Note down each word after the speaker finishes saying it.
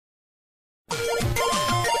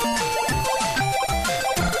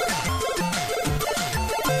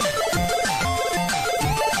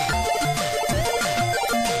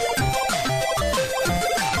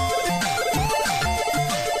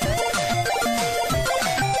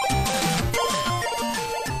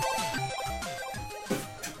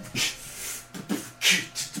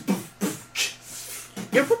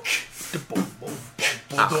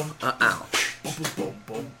ow, ow.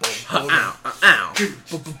 Ow, ow.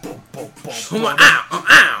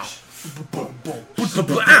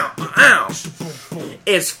 Ow, ow.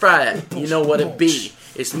 It's Friday, you know what it be.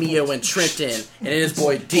 It's Mio and Trenton, and his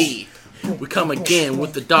boy D. We come again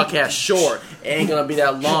with the Dogcast Short. It ain't gonna be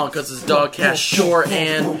that long because it's Dogcast Short,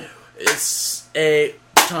 and it's a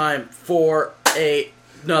time for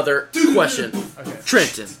another question. Okay.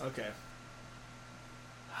 Trenton. Okay.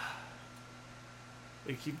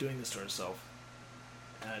 We keep doing this to ourselves.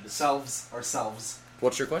 Ourselves.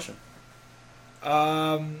 What's your question?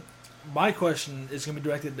 My question is going to be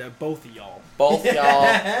directed at both of y'all. Both y'all.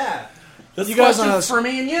 This You guys question's know- for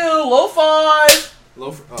me and you. Lo-fi.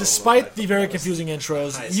 Despite the very confusing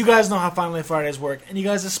intros, Nice. you guys know how Finally Fridays work, and you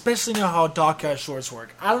guys especially know how Dogcast Shorts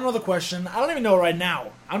work. I don't know the question. I don't even know it right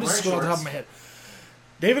now. I'm just going off the top of my head.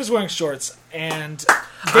 David is wearing shorts, and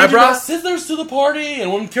I David brought got- scissors to the party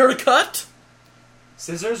and wouldn't care to cut.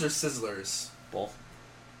 Scissors or sizzlers? Both.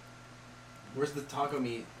 Where's the taco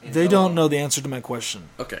meat? They don't know the answer to my question.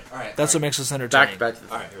 Okay. Alright. That's what makes us entertaining. Back to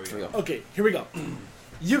the Alright, here we go. Okay, here we go.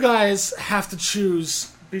 You guys have to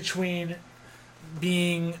choose between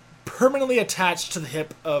being permanently attached to the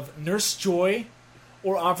hip of Nurse Joy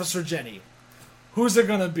or Officer Jenny. Who's it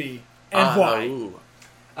gonna be, and why? Ooh.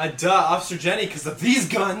 Duh, Officer Jenny, because of these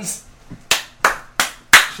guns.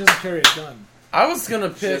 She doesn't carry a gun. I was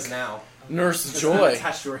gonna She is pick now. Nurse It's not Joy.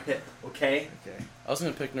 attached to her hip, okay? Okay. I was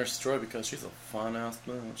gonna pick Nurse Joy because she's a fun ass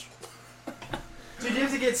bitch. Dude, you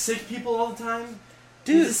have to get sick people all the time?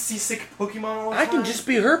 Dude, You just see sick Pokemon all the I time? can just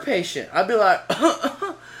be her patient. I'd be like,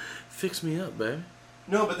 fix me up, baby.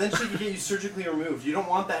 No, but then she can get you surgically removed. You don't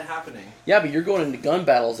want that happening. Yeah, but you're going into gun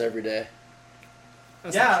battles every day.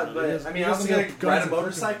 That's yeah, not true. but He doesn't- I he mean, I was doesn't gonna get ride guns a in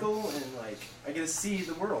motorcycle and like I get to see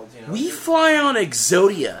the world. You know. We fly on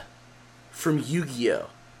Exodia from Yu-Gi-Oh.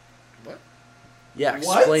 What? Yeah,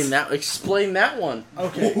 What? explain that one.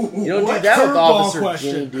 Okay. You don't What? do that with Curveball Officer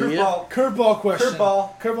question. Jenny, do you? Curveball. Curveball question.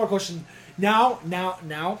 Curveball. Question. Now,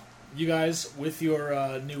 you guys with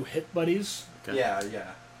your new hit buddies Okay. Yeah,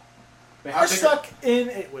 yeah. Wait, are stuck in.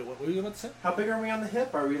 Wait, what were you about to say? How big are we on the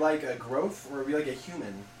hip? Are we like a growth or are we like a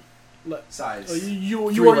human size? Oh,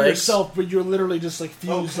 you Three are legs. yourself, but you're literally just like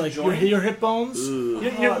fused, like your hip bones. Ooh.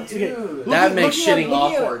 Dude. That makes shitting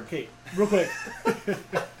looking at- awkward. Okay, real quick.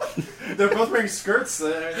 They're both wearing skirts. So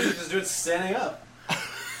they're just doing standing up.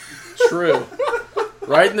 True.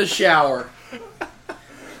 Right in the shower.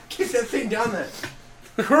 Keep that thing down there.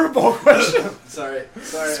 Curveball question. Sorry.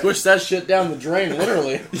 Squish that shit down the drain,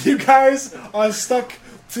 literally. You guys are stuck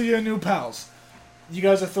to your new pals. You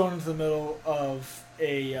guys are thrown into the middle of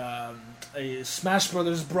a Smash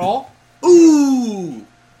Brothers brawl. Ooh!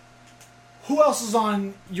 Who else is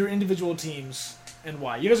on your individual teams and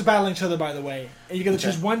why? You guys are battling each other, by the way, and you got to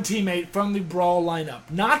choose one teammate from the brawl lineup,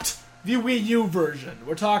 not the Wii U version.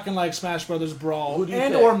 We're talking like Smash Brothers Brawl Who do you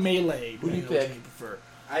and pick? or Melee. Who do you depending on which pick? one you prefer.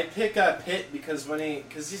 I pick Pit because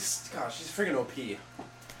he's freaking OP.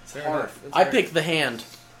 It's Fair hard. enough. That's I fair. picked the hand.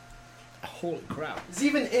 Holy crap! Is he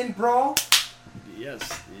even in Brawl? Yes,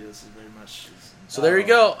 very much. So there you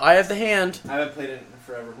go. I have the hand. I haven't played it in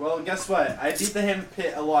forever. Well, guess what? I beat the hand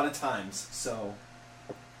Pit a lot of times, so.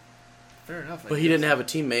 Fair enough. But he didn't have a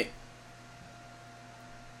teammate.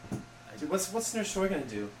 Dude, what's Nurse Joy gonna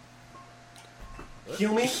do?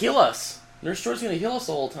 Heal me? Heal us. Nurse Joy's gonna heal us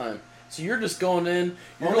the whole time. So you're just going in.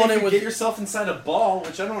 You're Only going if in you with get yourself inside a ball,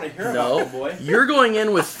 which I don't want to hear no. about, boy. You're going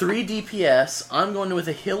in with 3 DPS. I'm going in with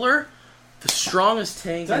a healer, the strongest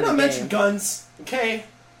tank Did I in the not game. mention guns? Okay.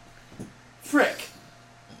 Frick.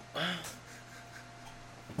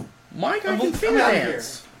 Mike, I I'm can finger outta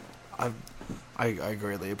dance. I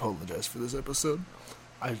greatly apologize for this episode.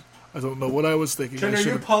 I don't know what I was thinking. Turner,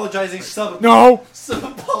 you apologizing, No,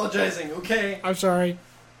 apologizing, okay? I'm sorry.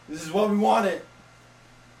 This is what we wanted.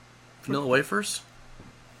 Vanilla wafers?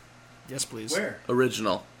 Yes, please. Where?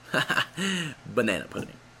 Original. Banana pudding.